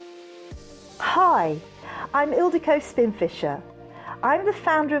Hi, I'm Ildiko Spinfisher. I'm the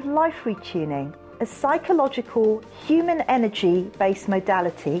founder of Life Retuning, a psychological, human energy-based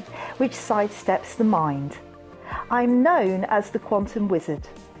modality which sidesteps the mind. I'm known as the Quantum Wizard.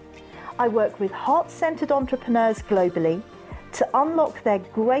 I work with heart-centered entrepreneurs globally to unlock their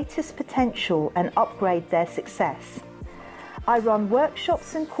greatest potential and upgrade their success. I run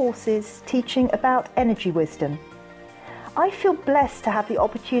workshops and courses teaching about energy wisdom. I feel blessed to have the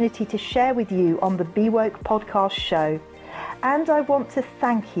opportunity to share with you on the Be Woke podcast show, and I want to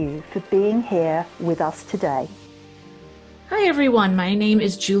thank you for being here with us today. Hi everyone, my name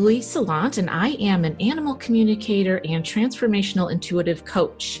is Julie Salant and I am an animal communicator and transformational intuitive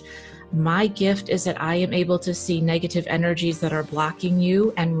coach. My gift is that I am able to see negative energies that are blocking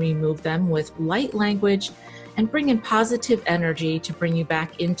you and remove them with light language and bring in positive energy to bring you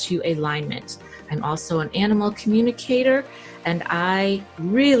back into alignment. I'm also an animal communicator, and I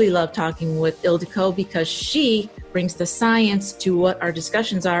really love talking with Ildiko because she brings the science to what our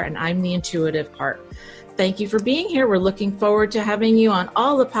discussions are, and I'm the intuitive part. Thank you for being here. We're looking forward to having you on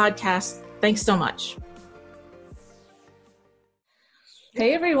all the podcasts. Thanks so much.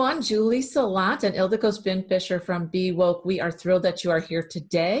 Hey everyone, Julie Salant and Ildiko Spinfisher from Be Woke. We are thrilled that you are here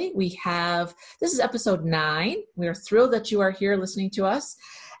today. This is episode 9. We are thrilled that you are here listening to us.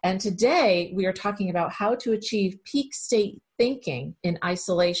 And today we are talking about how to achieve peak state thinking in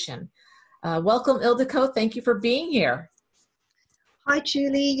isolation. Welcome, Ildiko. Thank you for being here. Hi,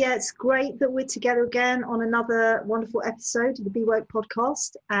 Julie. Yeah, it's great that we're together again on another wonderful episode of the Be Woke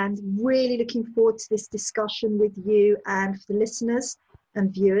podcast, and really looking forward to this discussion with you and for the listeners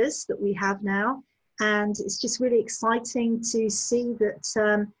and viewers that we have now. And it's just really exciting to see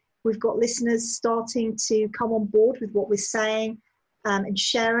that we've got listeners starting to come on board with what we're saying and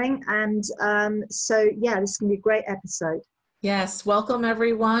sharing. And so, yeah, this is going to be a great episode. Yes, welcome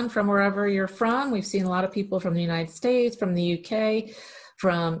everyone from wherever you're from. We've seen a lot of people from the United States, from the UK,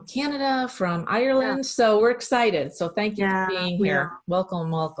 from Canada, from Ireland. Yeah. So we're excited. So thank you for being here.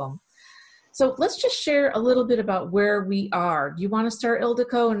 Welcome, welcome. So let's just share a little bit about where we are. Do you want to start,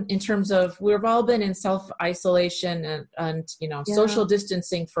 Ildiko, in terms of we've all been in self-isolation and social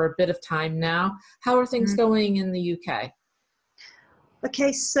distancing for a bit of time now. How are things going in the UK?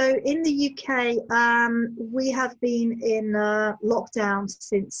 Okay, so in the UK, we have been in lockdown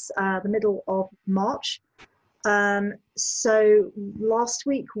since the middle of March. So last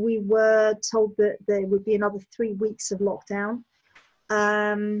week we were told that there would be another 3 weeks of lockdown.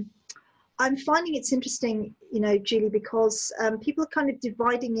 I'm finding it's interesting, Julie, because people are kind of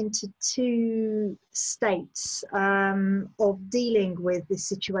dividing into two states of dealing with this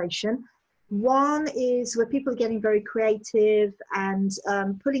situation. One is where people are getting very creative and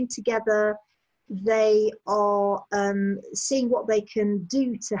putting together. They are seeing what they can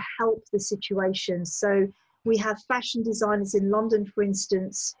do to help the situation. So we have fashion designers in London, for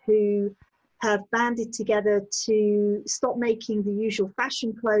instance, who have banded together to stop making the usual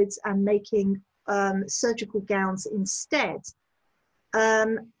fashion clothes and making surgical gowns instead.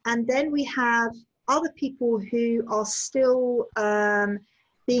 And then we have other people who are still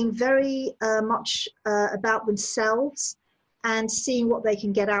being very much about themselves and seeing what they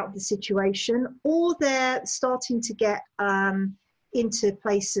can get out of the situation, or they're starting to get into a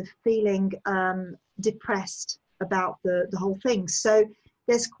place of feeling depressed about the whole thing. So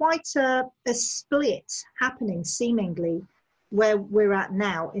there's quite a split happening, seemingly, where we're at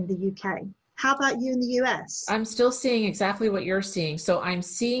now in the UK. How about you in the US? I'm still seeing exactly what you're seeing. So I'm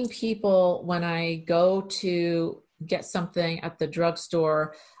seeing people when I go to get something at the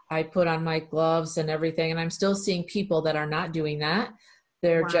drugstore, I put on my gloves and everything, and I'm still seeing people that are not doing that.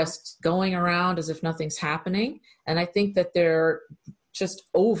 They're just going around as if nothing's happening. And I think that they're just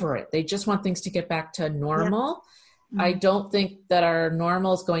over it. They just want things to get back to normal. Yeah. I don't think that our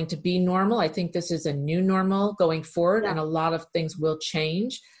normal is going to be normal. I think this is a new normal going forward, and a lot of things will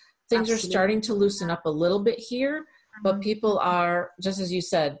change. Things are starting to loosen up a little bit here, but people are, just as you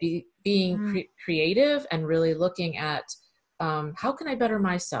said, being creative and really looking at how can I better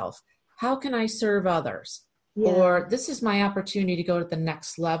myself? How can I serve others? Yeah. Or this is my opportunity to go to the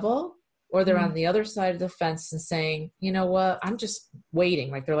next level. Or they're on the other side of the fence and saying, you know what, I'm just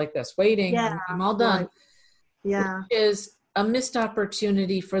waiting. Like they're like this, waiting, I'm all done. Yeah. Which is a missed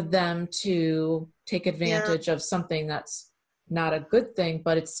opportunity for them to take advantage of something that's not a good thing,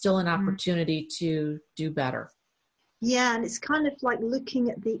 but it's still an opportunity to do better. Yeah, and it's kind of like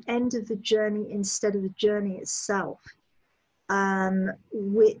looking at the end of the journey instead of the journey itself,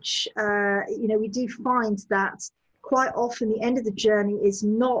 which, we do find that quite often the end of the journey is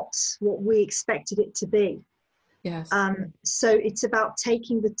not what we expected it to be. Yes. So it's about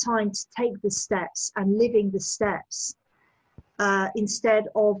taking the time to take the steps and living the steps instead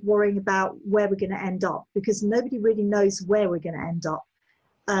of worrying about where we're going to end up, because nobody really knows where we're going to end up.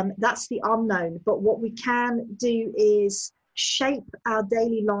 That's the unknown. But what we can do is shape our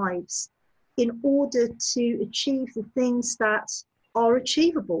daily lives in order to achieve the things that are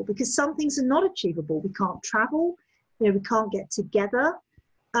achievable, because some things are not achievable. We can't travel, we can't get together.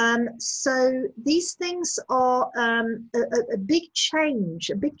 So these things are a big change.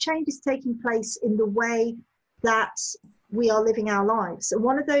 A big change is taking place in the way that we are living our lives. And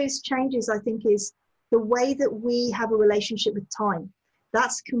one of those changes, I think, is the way that we have a relationship with time.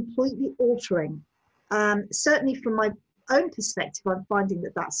 That's completely altering. Certainly from my own perspective, I'm finding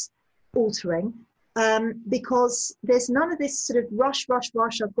that that's altering, because there's none of this sort of rush.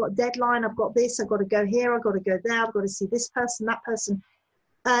 I've got a deadline, I've got this, I've got to go here, I've got to go there, I've got to see this person, that person.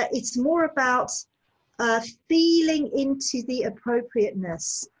 It's more about feeling into the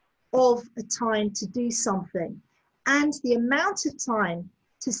appropriateness of a time to do something and the amount of time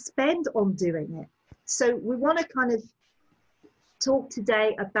to spend on doing it. So we want to kind of talk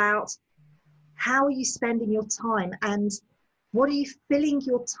today about how are you spending your time and what are you filling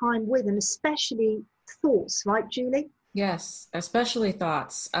your time with, and especially thoughts, right, Julie? Yes, especially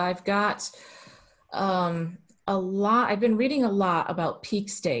thoughts. I've got I've been reading a lot about peak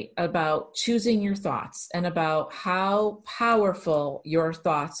state, about choosing your thoughts, and about how powerful your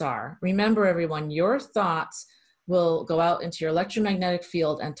thoughts are. Remember, everyone, your thoughts will go out into your electromagnetic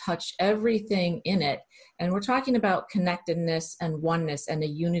field and touch everything in it. And we're talking about connectedness and oneness and a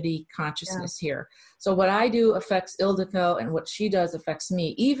unity consciousness here. So what I do affects Ildiko, and what she does affects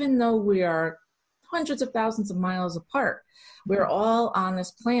me, even though we are hundreds of thousands of miles apart. We're all on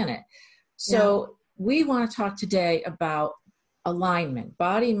this planet. So we want to talk today about alignment,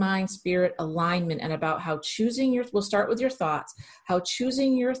 body, mind, spirit alignment, and about how we'll start with your thoughts, how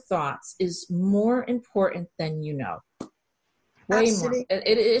choosing your thoughts is more important than you know. Way Absolutely. More.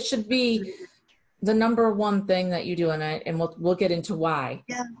 It should be Absolutely. The number one thing that you do, and we'll get into why.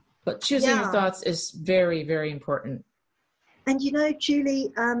 Yeah. But choosing your thoughts is very, very important. And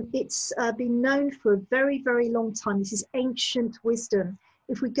Julie, it's been known for a very, very long time. This is ancient wisdom.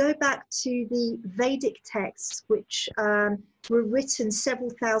 If we go back to the Vedic texts, which were written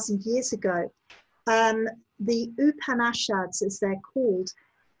several thousand years ago, the Upanishads, as they're called,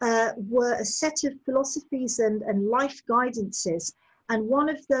 were a set of philosophies and life guidances. And one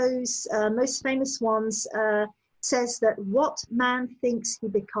of those most famous ones says that what man thinks he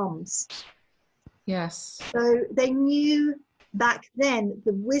becomes. Yes. So they knew back then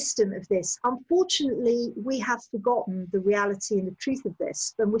the wisdom of this. Unfortunately, we have forgotten the reality and the truth of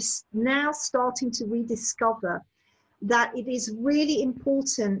this. And we're now starting to rediscover that it is really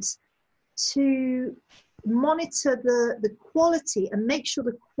important to monitor the quality and make sure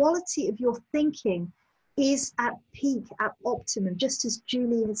the quality of your thinking is at peak, at optimum, just as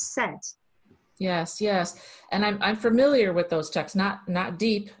Julie has said. Yes. And I'm familiar with those texts, not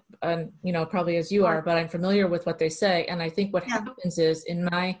deep, and probably as you are, but I'm familiar with what they say. And I think what happens is, in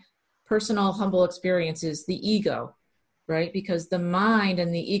my personal humble experience, is the ego, right? Because the mind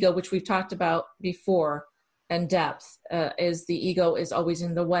and the ego, which we've talked about before in depth, is the ego is always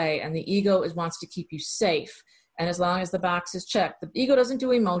in the way, and the ego wants to keep you safe. And as long as the box is checked, the ego doesn't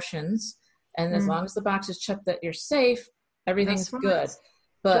do emotions. And as long as the box is checked that you're safe, everything's good.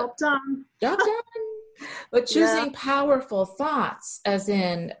 But job done. But choosing powerful thoughts, as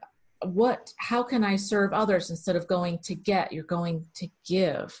in how can I serve others, instead of going to get, you're going to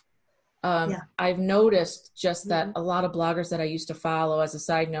give. I've noticed just that a lot of bloggers that I used to follow, as a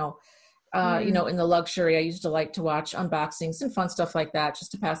side note, in the luxury, I used to like to watch unboxings and fun stuff like that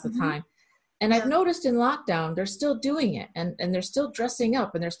just to pass the time. And I've noticed in lockdown, they're still doing it, and they're still dressing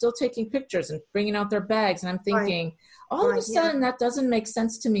up, and they're still taking pictures and bringing out their bags. And I'm thinking, all of a sudden, that doesn't make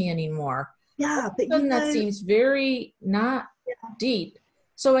sense to me anymore. Yeah, but that seems very not deep.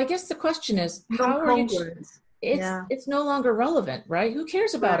 So I guess the question is, how are you? It's no longer relevant, right? Who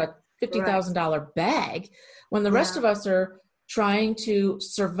cares about a $50,000 bag when the rest of us are trying to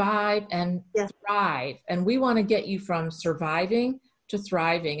survive and thrive? And we want to get you from surviving to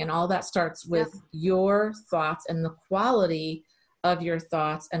thriving, and all that starts with your thoughts and the quality of your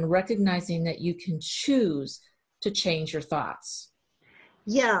thoughts, and recognizing that you can choose to change your thoughts.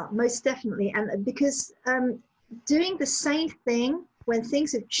 Yeah, most definitely. And because doing the same thing when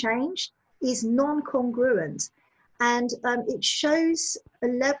things have changed is non-congruent, and it shows a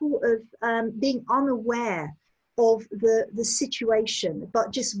level of being unaware of the situation,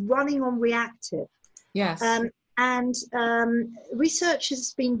 but just running on reactive. Yes. And research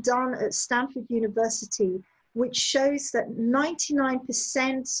has been done at Stanford University which shows that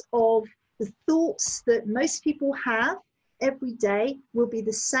 99% of the thoughts that most people have every day will be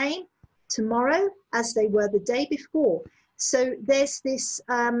the same tomorrow as they were the day before. So there's this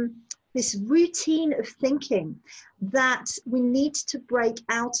routine of thinking that we need to break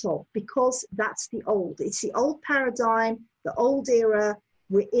out of, because that's the old. It's the old paradigm, the old era.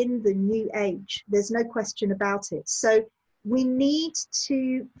 We're in the new age. There's no question about it. So we need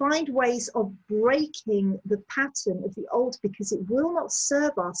to find ways of breaking the pattern of the old, because it will not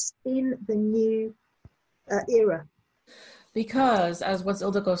serve us in the new era. Because, as what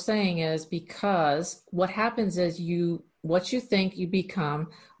Ildico's saying is, because what happens is what you think, you become.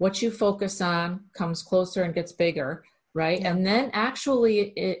 What you focus on comes closer and gets bigger, right? Yeah. And then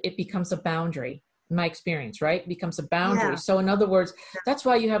actually it becomes a boundary, in my experience, right? It becomes a boundary. Yeah. So in other words, that's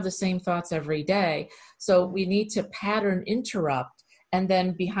why you have the same thoughts every day. So we need to pattern interrupt, and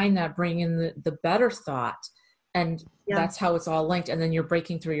then behind that bring in the better thought. And that's how it's all linked. And then you're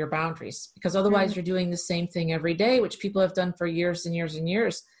breaking through your boundaries, because otherwise you're doing the same thing every day, which people have done for years and years and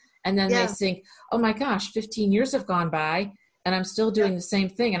years. And then they think, oh my gosh, 15 years have gone by and I'm still doing the same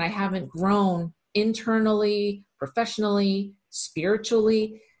thing. And I haven't grown internally, professionally,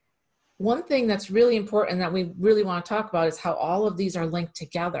 spiritually. One thing that's really important that we really want to talk about is how all of these are linked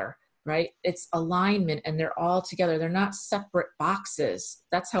together, right? It's alignment, and they're all together. They're not separate boxes.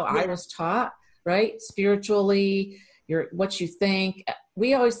 That's how I was taught, right? Spiritually, what you think.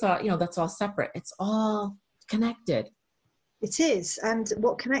 We always thought, that's all separate. It's all connected. It is. And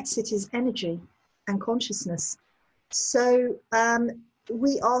what connects it is energy and consciousness. So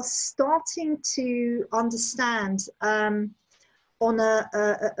we are starting to understand on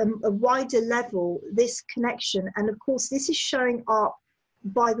a wider level this connection. And of course, this is showing up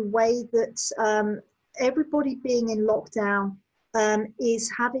by the way that everybody being in lockdown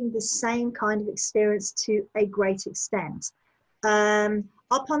is having the same kind of experience to a great extent.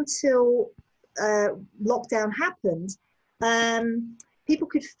 Up until lockdown happened, people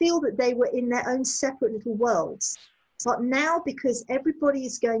could feel that they were in their own separate little worlds. But now, because everybody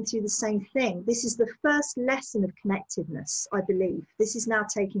is going through the same thing, this is the first lesson of connectedness, I believe. This is now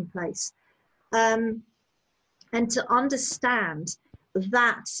taking place. And to understand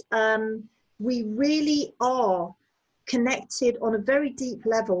that we really are connected on a very deep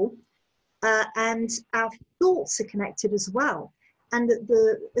level, and our thoughts are connected as well. And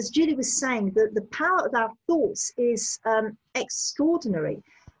as Julie was saying, the power of our thoughts is extraordinary.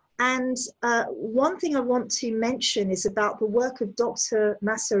 And one thing I want to mention is about the work of Dr.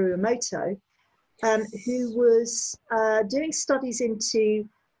 Masaru Emoto, who was doing studies into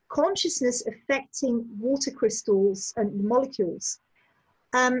consciousness affecting water crystals and molecules.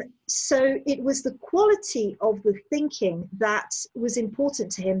 So it was the quality of the thinking that was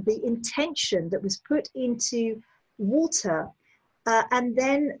important to him, the intention that was put into water. And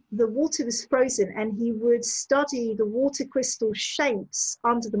then the water was frozen, and he would study the water crystal shapes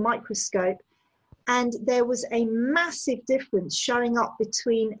under the microscope. And there was a massive difference showing up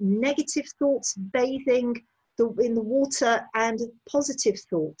between negative thoughts bathing in the water and positive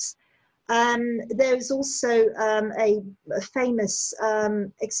thoughts. There was also a famous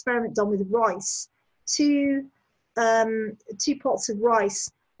experiment done with rice, two pots of rice.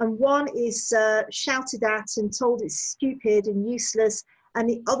 And one is shouted at and told it's stupid and useless, and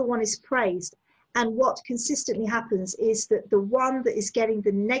the other one is praised. And what consistently happens is that the one that is getting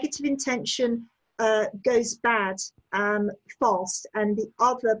the negative intention goes bad fast, and the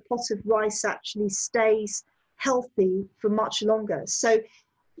other pot of rice actually stays healthy for much longer. So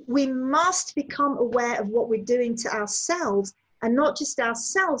we must become aware of what we're doing to ourselves, and not just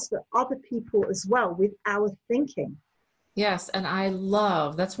ourselves, but other people as well, with our thinking. Yes, and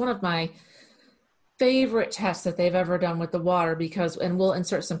that's one of my favorite tests that they've ever done with the water, and we'll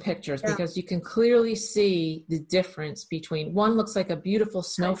insert some pictures, because you can clearly see the difference between one looks like a beautiful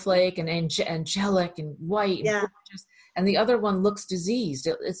snowflake and angelic and white and gorgeous, and the other one looks diseased.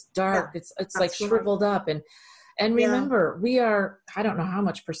 It's dark. It's like shriveled up. And remember, we are, I don't know how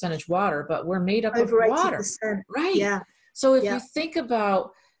much percentage water, but we're made up over of water. 80%. Right. Yeah. So if you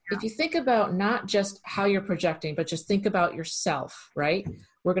think about not just how you're projecting, but just think about yourself, right?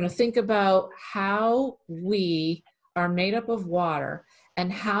 We're going to think about how we are made up of water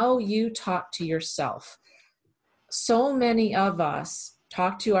and how you talk to yourself. So many of us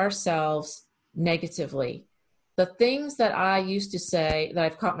talk to ourselves negatively. The things that I used to say that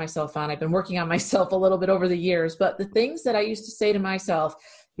I've caught myself on, I've been working on myself a little bit over the years, but the things that I used to say to myself,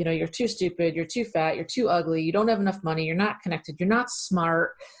 you're too stupid, you're too fat, you're too ugly, you don't have enough money, you're not connected, you're not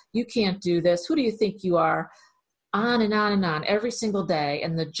smart, you can't do this, who do you think you are? On and on and on every single day,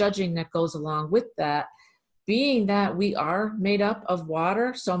 and the judging that goes along with that. being that we are made up of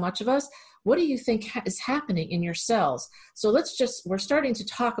water, so much of us, what do you think is happening in your cells? So we're starting to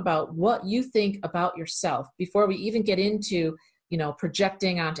talk about what you think about yourself before we even get into,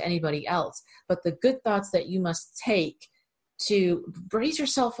 projecting onto anybody else. But the good thoughts that you must take to raise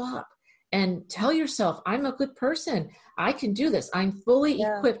yourself up and tell yourself, I'm a good person. I can do this. I'm fully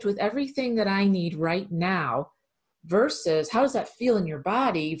equipped with everything that I need right now, versus how does that feel in your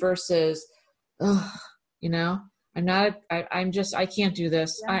body versus, I can't do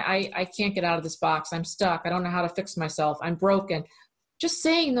this. Yeah. I can't get out of this box. I'm stuck. I don't know how to fix myself. I'm broken. Just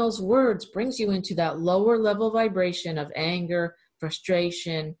saying those words brings you into that lower level vibration of anger,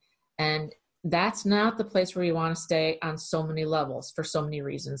 frustration, and that's not the place where you want to stay on so many levels for so many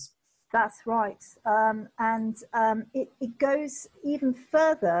reasons. That's right. It goes even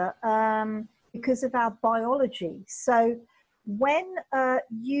further because of our biology. So when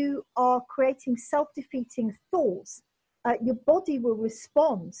you are creating self-defeating thoughts, your body will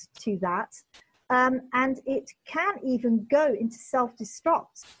respond to that, and it can even go into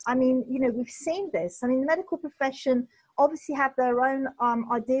self-destruct. I mean, we've seen this. I mean, the medical profession obviously have their own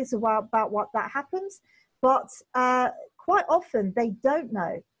ideas about what that happens, but quite often they don't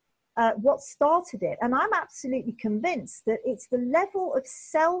know what started it. And I'm absolutely convinced that it's the level of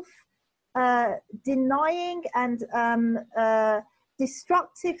denying and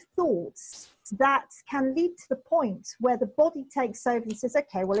destructive thoughts that can lead to the point where the body takes over and says,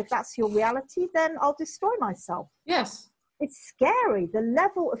 okay, well, if that's your reality, then I'll destroy myself. Yes. It's scary, the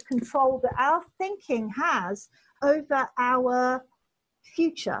level of control that our thinking has over our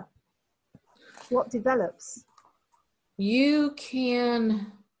future, what develops. You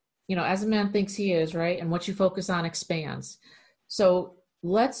can, as a man thinks he is, right? And what you focus on expands. So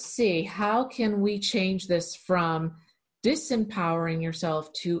let's see, how can we change this from disempowering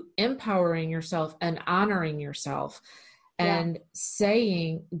yourself to empowering yourself and honoring yourself and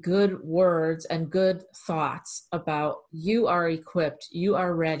saying good words and good thoughts about you are equipped, you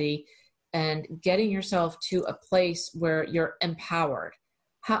are ready, and getting yourself to a place where you're empowered?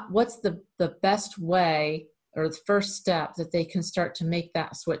 What's the best way or the first step that they can start to make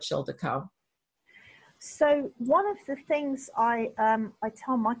that switch, Ildiko? So one of the things I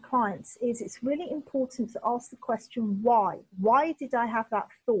tell my clients is it's really important to ask the question, why? Why did I have that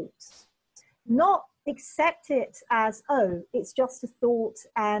thought? Not accept it as, oh, it's just a thought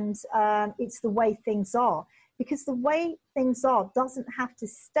and it's the way things are. Because the way things are doesn't have to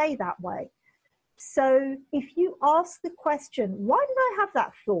stay that way. So if you ask the question, why did I have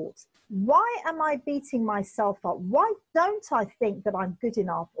that thought? Why am I beating myself up? Why don't I think that I'm good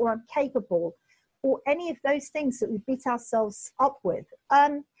enough or I'm capable? Or any of those things that we beat ourselves up with,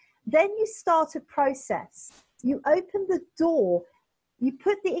 then you start a process. You open the door, you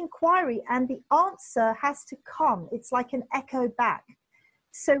put the inquiry, and the answer has to come. It's like an echo back.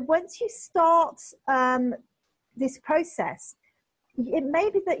 So once you start this process, it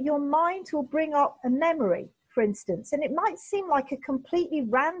may be that your mind will bring up a memory, for instance, and it might seem like a completely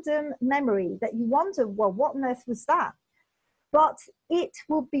random memory that you wonder, well, what on earth was that? But it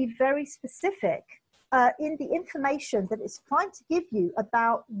will be very specific in the information that it's trying to give you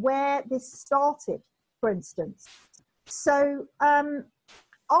about where this started, for instance. So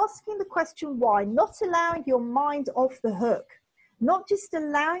asking the question why, not allowing your mind off the hook, not just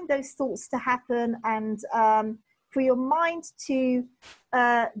allowing those thoughts to happen and for your mind to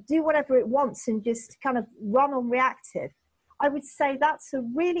do whatever it wants and just kind of run on reactive. I would say that's a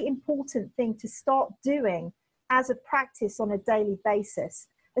really important thing to start doing as a practice on a daily basis,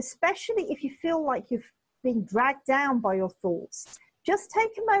 especially if you feel like you've been dragged down by your thoughts. Just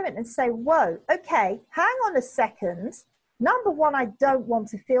take a moment and say, whoa, okay, hang on a second. Number one, I don't want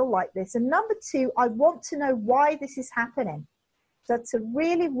to feel like this. And number two, I want to know why this is happening. So it's a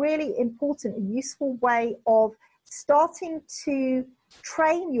really, really important and useful way of starting to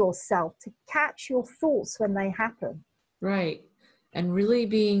train yourself to catch your thoughts when they happen. Right. And really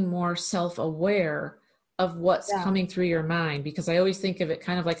being more self-aware of what's coming through your mind, because I always think of it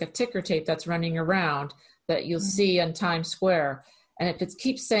kind of like a ticker tape that's running around that you'll see on Times Square. And if it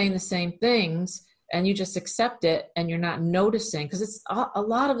keeps saying the same things and you just accept it and you're not noticing, because it's a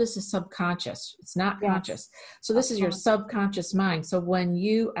lot of this is subconscious. It's not conscious. So this is your subconscious mind. So when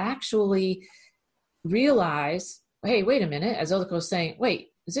you actually realize, hey, wait a minute, as Ildiko was saying, wait,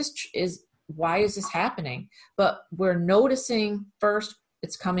 why is this happening? But we're noticing first,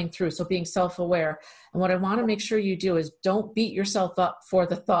 it's coming through. So being self-aware. And what I want to make sure you do is don't beat yourself up for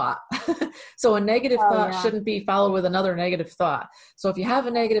the thought. So a negative thought shouldn't be followed with another negative thought. So if you have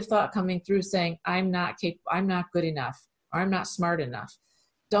a negative thought coming through saying, I'm not good enough, or I'm not smart enough,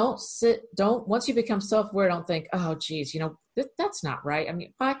 once you become self-aware, don't think, oh, geez, that's not right. I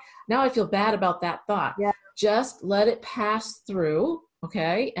mean, now I feel bad about that thought. Yeah. Just let it pass through.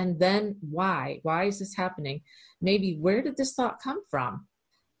 Okay. And then why is this happening? Maybe where did this thought come from?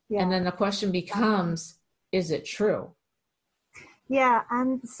 Yeah. And then the question becomes, is it true? Yeah,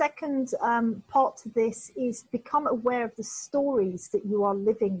 and the second part to this is become aware of the stories that you are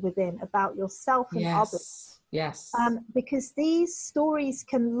living within about yourself and others. Yes. Because these stories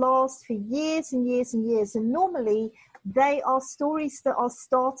can last for years and years and years. And normally they are stories that are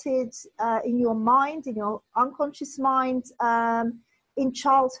started in your mind, in your unconscious mind, in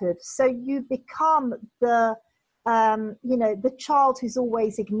childhood. So you become the child who's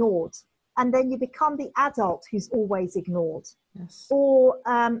always ignored. And then you become the adult who's always ignored. Yes. Or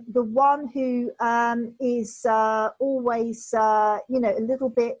the one who is always, a little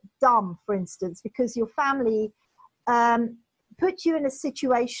bit dumb, for instance, because your family put you in a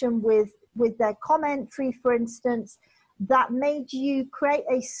situation with their commentary, for instance, that made you create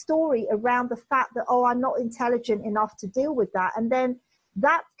a story around the fact that, oh, I'm not intelligent enough to deal with that. And then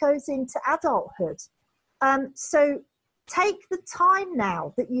that goes into adulthood. So take the time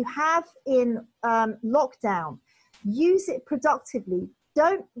now that you have in lockdown. Use it productively.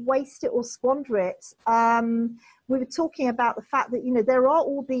 Don't waste it or squander it. We were talking about the fact that, there are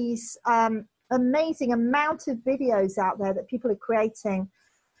all these amazing amount of videos out there that people are creating.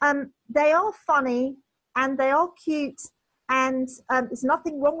 They are funny and they are cute and there's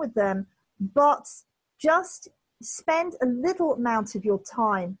nothing wrong with them, but just spend a little amount of your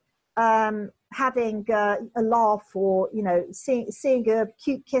time having a laugh or, seeing a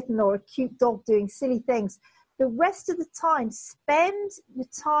cute kitten or a cute dog doing silly things. The rest of the time, spend your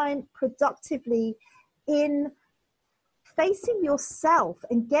time productively in facing yourself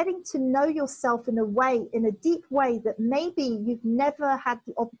and getting to know yourself in a deep way that maybe you've never had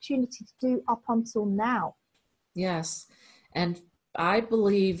the opportunity to do up until now. Yes. And I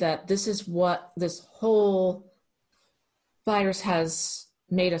believe that this is what this whole virus has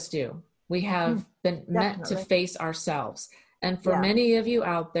made us do. We have been meant to face ourselves. And for many of you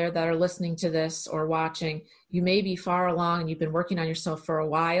out there that are listening to this or watching, you may be far along and you've been working on yourself for a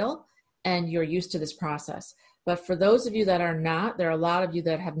while and you're used to this process. But for those of you that are not, there are a lot of you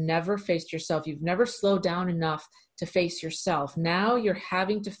that have never faced yourself. You've never slowed down enough to face yourself. Now you're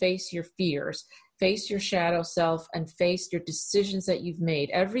having to face your fears, face your shadow self, and face your decisions that you've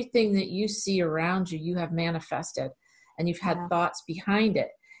made. Everything that you see around you, you have manifested, and you've had thoughts behind it.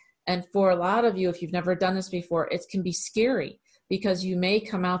 And for a lot of you, if you've never done this before, it can be scary because you may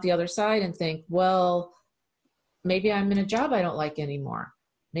come out the other side and think, well, maybe I'm in a job I don't like anymore.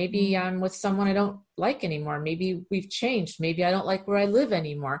 Maybe I'm with someone I don't like anymore. Maybe we've changed. Maybe I don't like where I live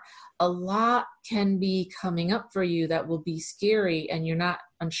anymore. A lot can be coming up for you that will be scary, and you're not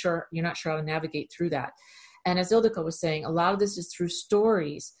sure how to navigate through that. And as Ildiko was saying, a lot of this is through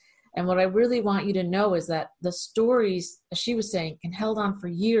stories. And what I really want you to know is that the stories, as she was saying, can held on for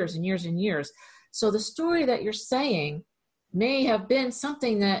years and years and years. So the story that you're saying may have been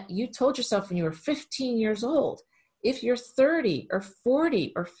something that you told yourself when you were 15 years old. If you're 30 or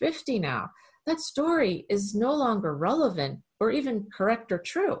 40 or 50 now, that story is no longer relevant or even correct or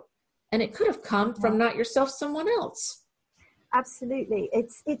true. And it could have come from not yourself, someone else. Absolutely.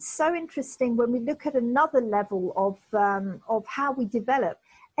 It's so interesting when we look at another level of how we develop.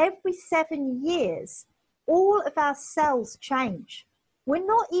 Every 7 years, all of our cells change. We're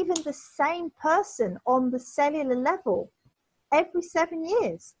not even the same person on the cellular level every 7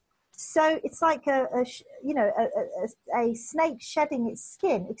 years. So it's like a snake shedding its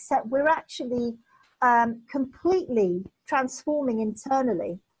skin, except we're actually completely transforming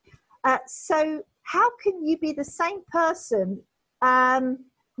internally. So how can you be the same person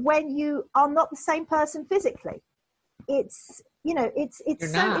when you are not the same person physically? It's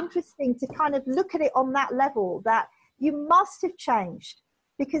so interesting to kind of look at it on that level, that you must have changed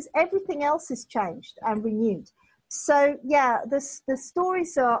because everything else has changed and renewed. So the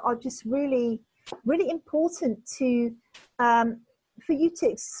stories are just really, really important to for you to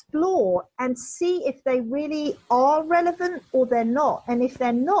explore and see if they really are relevant or they're not. And if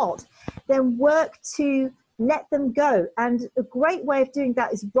they're not, then work to let them go. And a great way of doing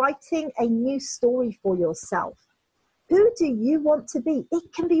that is writing a new story for yourself. Who do you want to be? It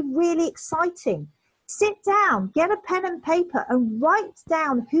can be really exciting. Sit down, get a pen and paper and write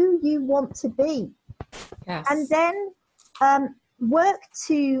down who you want to be. Yes. And then work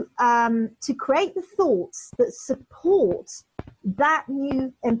to create the thoughts that support that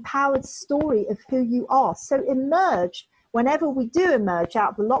new empowered story of who you are. So emerge, whenever we do emerge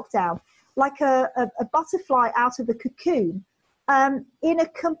out of the lockdown, like a butterfly out of the cocoon, in a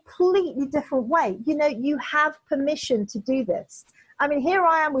completely different way. You know, you have permission to do this. I mean, here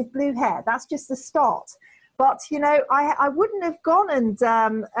I am with blue hair. That's just the start. But, you know, I wouldn't have gone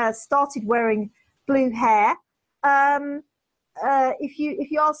and started wearing blue hair. If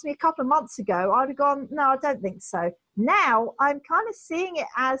you asked me a couple of months ago, I'd have gone, no, I don't think so. Now I'm kind of seeing it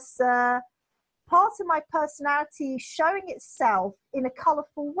as part of my personality showing itself in a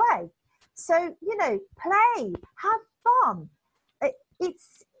colorful way. So, you know, play, have fun.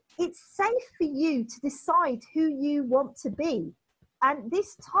 It's safe for you to decide who you want to be. And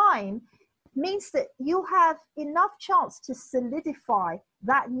this time means that you'll have enough chance to solidify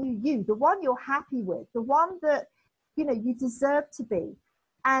that new you, the one you're happy with, the one that, you know, you deserve to be,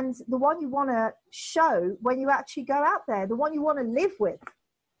 and the one you want to show when you actually go out there, the one you want to live with.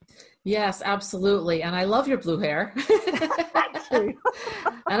 Yes, absolutely. And I love your blue hair. Thank you.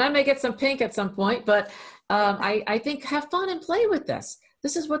 And I may get some pink at some point, but I think have fun and play with this.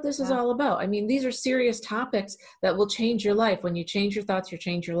 This is what this is all about. I mean, these are serious topics that will change your life. When you change your thoughts, you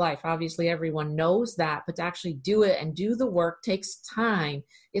change your life. Obviously, everyone knows that, but to actually do it and do the work takes time.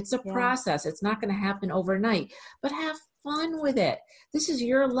 It's a process. It's not going to happen overnight, but have fun with it. This is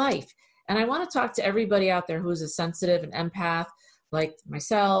your life. And I want to talk to everybody out there who's a sensitive and empath, like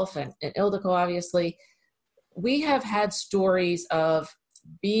myself and Ildiko, obviously. We have had stories of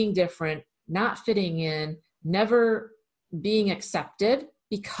being different, not fitting in, never being accepted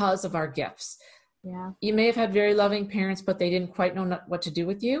because of our gifts. Yeah. You may have had very loving parents, but they didn't quite know what to do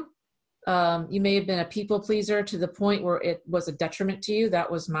with you. You may have been a people pleaser to the point where it was a detriment to you. That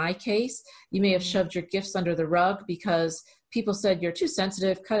was my case. You may have shoved your gifts under the rug because people said you're too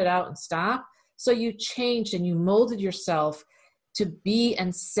sensitive, cut it out and stop. So you changed and you molded yourself to be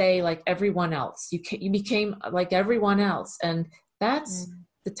and say like everyone else. You became like everyone else. And that's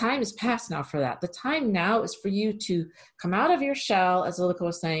the time is past now for that. The time now is for you to come out of your shell, as Ildiko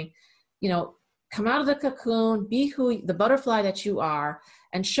was saying, you know, come out of the cocoon, be the butterfly that you are,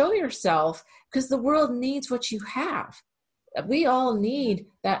 and show yourself, because the world needs what you have. We all need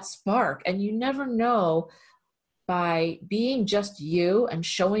that spark, and you never know, by being just you and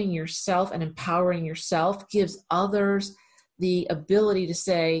showing yourself and empowering yourself gives others the ability to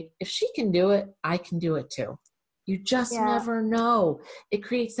say, if she can do it, I can do it too. You just never know. It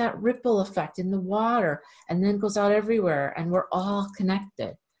creates that ripple effect in the water and then goes out everywhere, and we're all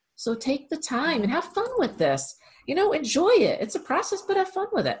connected. So take the time and have fun with this. You know, enjoy it. It's a process, but have fun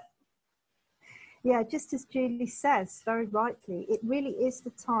with it. Yeah, just as Julie says very rightly, it really is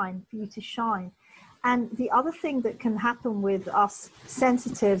the time for you to shine. And the other thing that can happen with us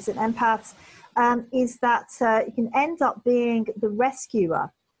sensitives and empaths is that you can end up being the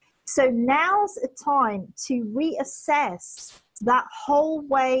rescuer. So now's a time to reassess that whole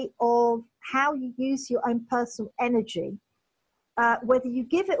way of how you use your own personal energy, whether you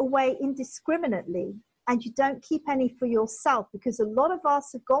give it away indiscriminately and you don't keep any for yourself, because a lot of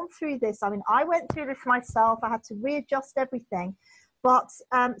us have gone through this. I mean, I went through this myself. I had to readjust everything. But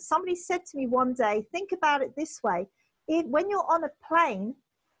somebody said to me one day, think about it this way. When you're on a plane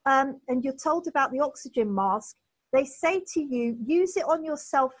and you're told about the oxygen mask, they say to you, use it on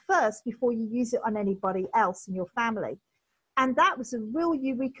yourself first before you use it on anybody else in your family. And that was a real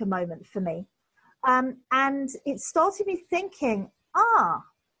eureka moment for me. And it started me thinking,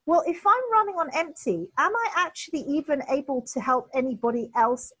 well, if I'm running on empty, am I actually even able to help anybody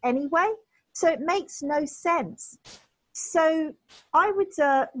else anyway? So it makes no sense. So I would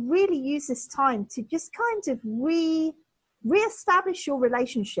really use this time to just kind of reestablish your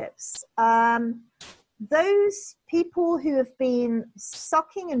relationships. Those people who have been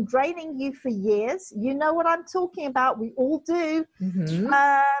sucking and draining you for years, you know what I'm talking about. We all do. Mm-hmm.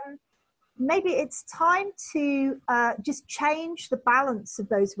 Maybe it's time to just change the balance of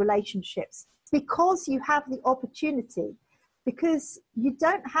those relationships, because you have the opportunity, because you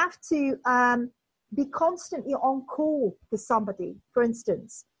don't have to be constantly on call for somebody, for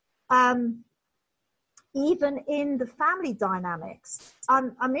instance. Even in the family dynamics,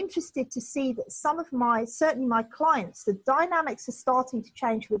 I'm interested to see that certainly my clients, the dynamics are starting to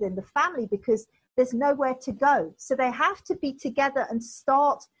change within the family because there's nowhere to go. So they have to be together and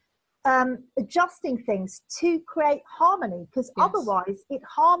start adjusting things to create harmony, because otherwise it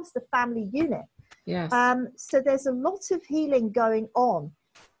harms the family unit. Yes. So there's a lot of healing going on.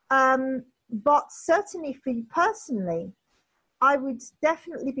 But certainly for you personally, I would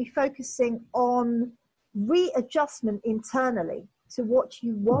definitely be focusing on readjustment internally to what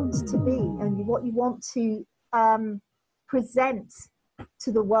you want to be and what you want to present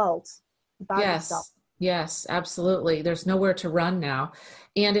to the world about yourself. Yes, absolutely. There's nowhere to run now.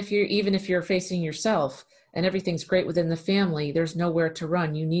 And if you're facing yourself, and everything's great within the family, there's nowhere to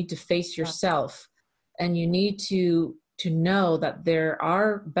run. You need to face yourself, and you need to know that there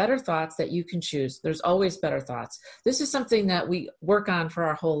are better thoughts that you can choose. There's always better thoughts. This is something that we work on for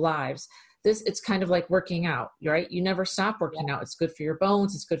our whole lives. It's kind of like working out, right? You never stop working out. It's good for your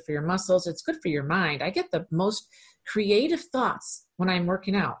bones. It's good for your muscles. It's good for your mind. I get the most creative thoughts when I'm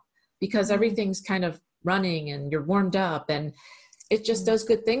working out because everything's kind of running and you're warmed up and it just does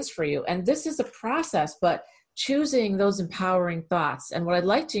good things for you. And this is a process, but choosing those empowering thoughts. And what I'd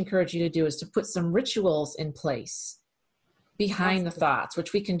like to encourage you to do is to put some rituals in place behind the thoughts,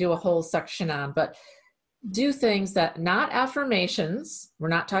 which we can do a whole section on, but do things that, not affirmations. We're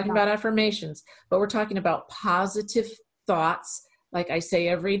not talking about affirmations, but we're talking about positive thoughts. Like I say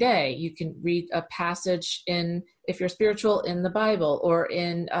every day, you can read a passage in, if you're spiritual, in the Bible, or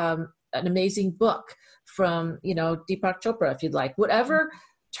in an amazing book from, Deepak Chopra, if you'd like, whatever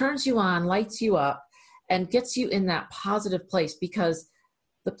turns you on, lights you up, and gets you in that positive place, because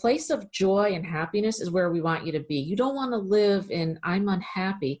the place of joy and happiness is where we want you to be. You don't want to live in, I'm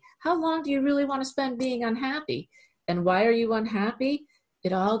unhappy. How long do you really want to spend being unhappy? And why are you unhappy?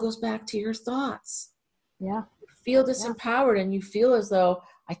 It all goes back to your thoughts. Yeah. You feel disempowered and you feel as though,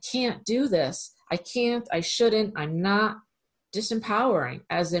 I can't do this. I can't, I shouldn't, I'm not. Disempowering,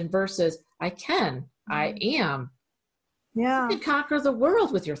 as in versus, I can, I am. Yeah. You can conquer the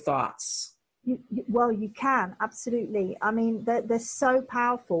world with your thoughts. Well, you can, absolutely. I mean, they're so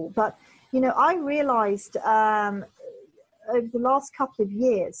powerful. But, I realized over the last couple of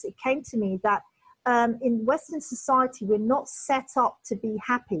years, it came to me that in Western society, we're not set up to be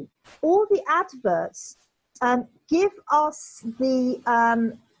happy. All the adverts give us the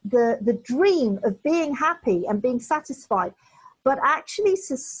dream of being happy and being satisfied. But actually,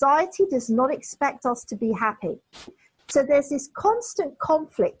 society does not expect us to be happy. So there's this constant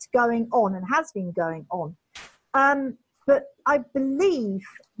conflict going on and has been going on. But I believe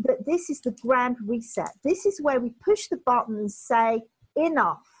that this is the grand reset. This is where we push the button and say,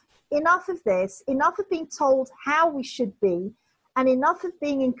 enough of this, enough of being told how we should be, and enough of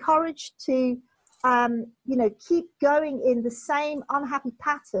being encouraged to, keep going in the same unhappy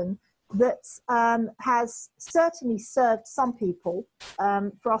pattern that has certainly served some people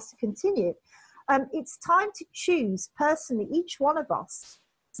for us to continue. It's time to choose personally, each one of us,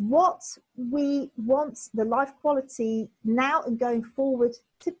 what we want the life quality now and going forward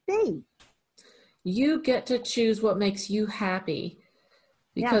to be. You get to choose what makes you happy,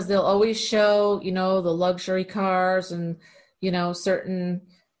 because they'll always show, the luxury cars and, certain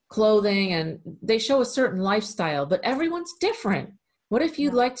clothing, and they show a certain lifestyle, but everyone's different. What if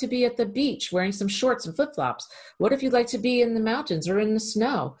you'd like to be at the beach wearing some shorts and flip-flops? What if you'd like to be in the mountains or in the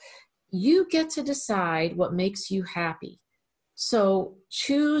snow? You get to decide what makes you happy. So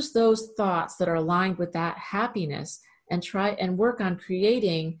choose those thoughts that are aligned with that happiness and try and work on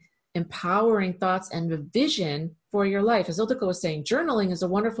creating empowering thoughts and a vision for your life. As Ildiko was saying, journaling is a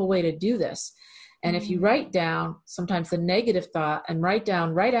wonderful way to do this. And if you write down sometimes the negative thought and write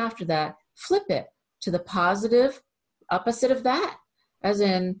down right after that, flip it to the positive opposite of that. As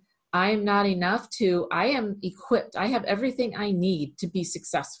in, I am not enough, to I am equipped. I have everything I need to be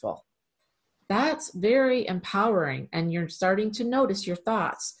successful. That's very empowering, and you're starting to notice your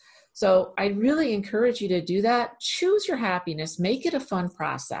thoughts. So I really encourage you to do that. Choose your happiness, make it a fun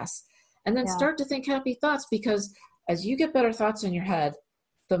process, and then start to think happy thoughts, because as you get better thoughts in your head,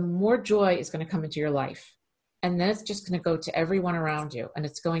 the more joy is going to come into your life. And then it's just going to go to everyone around you, and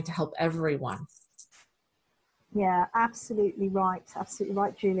it's going to help everyone. Yeah, absolutely right. Absolutely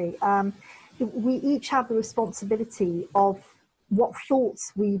right, Julie. We each have the responsibility of what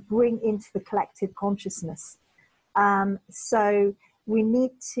thoughts we bring into the collective consciousness. So we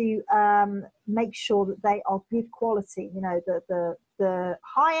need to make sure that they are good quality, the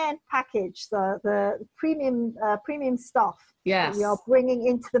high-end package, the premium stuff that we are bringing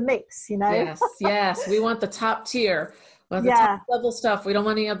into the mix, Yes. We want the top tier. Well, the top level stuff. We don't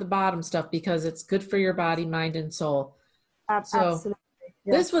want any of the bottom stuff, because it's good for your body, mind, and soul. Absolutely.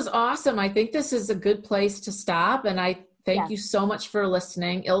 This was awesome. I think this is a good place to stop. And I thank you so much for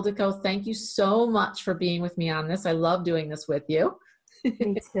listening. Ildiko, thank you so much for being with me on this. I love doing this with you.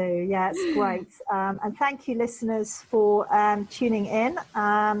 Me too. Yeah, it's great. And thank you, listeners, for tuning in.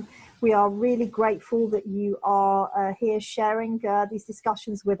 We are really grateful that you are here sharing these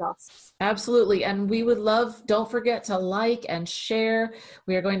discussions with us. Absolutely. And we would love, don't forget to like and share.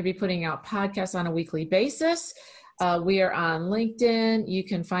 We are going to be putting out podcasts on a weekly basis. We are on LinkedIn. You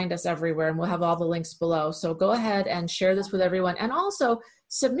can find us everywhere, and we'll have all the links below. So go ahead and share this with everyone. And also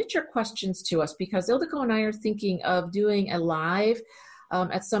submit your questions to us, because Ildiko and I are thinking of doing a live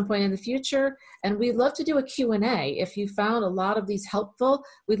at some point in the future. And we'd love to do a Q&A. If you found a lot of these helpful,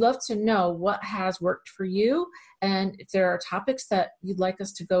 we'd love to know what has worked for you. And if there are topics that you'd like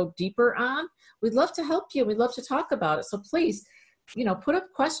us to go deeper on, we'd love to help you. We'd love to talk about it. So please, put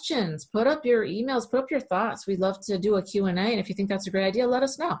up questions, put up your emails, put up your thoughts. We'd love to do a Q&A. And if you think that's a great idea, let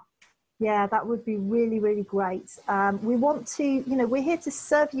us know. Yeah, that would be really, really great. We want to, we're here to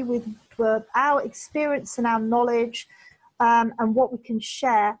serve you with our experience and our knowledge and what we can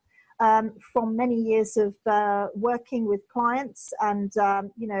share from many years of working with clients and,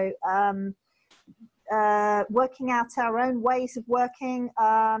 working out our own ways of working.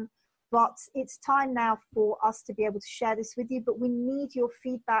 But it's time now for us to be able to share this with you. But we need your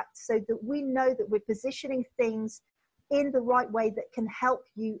feedback so that we know that we're positioning things in the right way that can help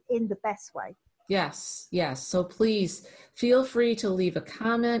you in the best way. Yes. So please feel free to leave a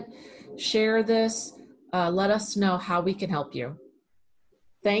comment, share this, let us know how we can help you.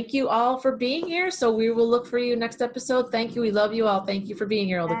 Thank you all for being here. So we will look for you next episode. Thank you. We love you all. Thank you for being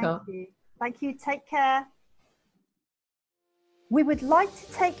here, Ildiko. Thank you. Take care. We would like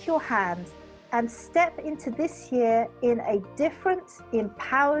to take your hand and step into this year in a different,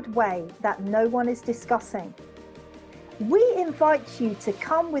 empowered way that no one is discussing. We invite you to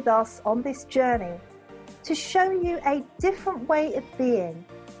come with us on this journey to show you a different way of being,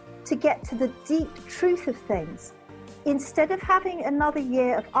 to get to the deep truth of things, instead of having another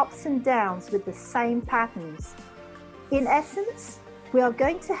year of ups and downs with the same patterns. In essence, we are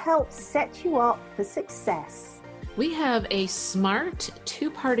going to help set you up for success. We have a SMART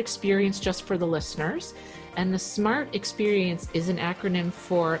 2-part experience just for the listeners. And the SMART experience is an acronym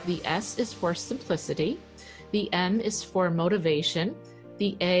for the S is for simplicity. The M is for motivation.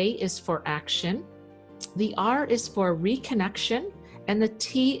 The A is for action. The R is for reconnection. And the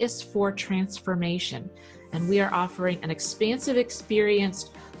T is for transformation. And we are offering an expansive experience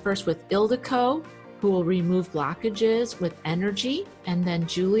first with Ildiko, who will remove blockages with energy. And then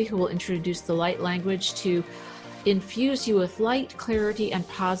Julie, who will introduce the light language to infuse you with light, clarity, and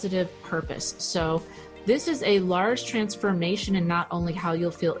positive purpose. So this is a large transformation in not only how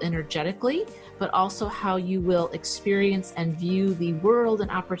you'll feel energetically, but also how you will experience and view the world and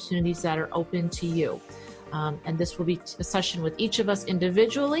opportunities that are open to you. And this will be a session with each of us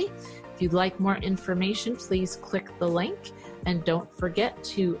individually. If you'd like more information, please click the link. And don't forget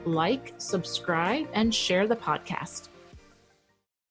to like, subscribe, and share the podcast.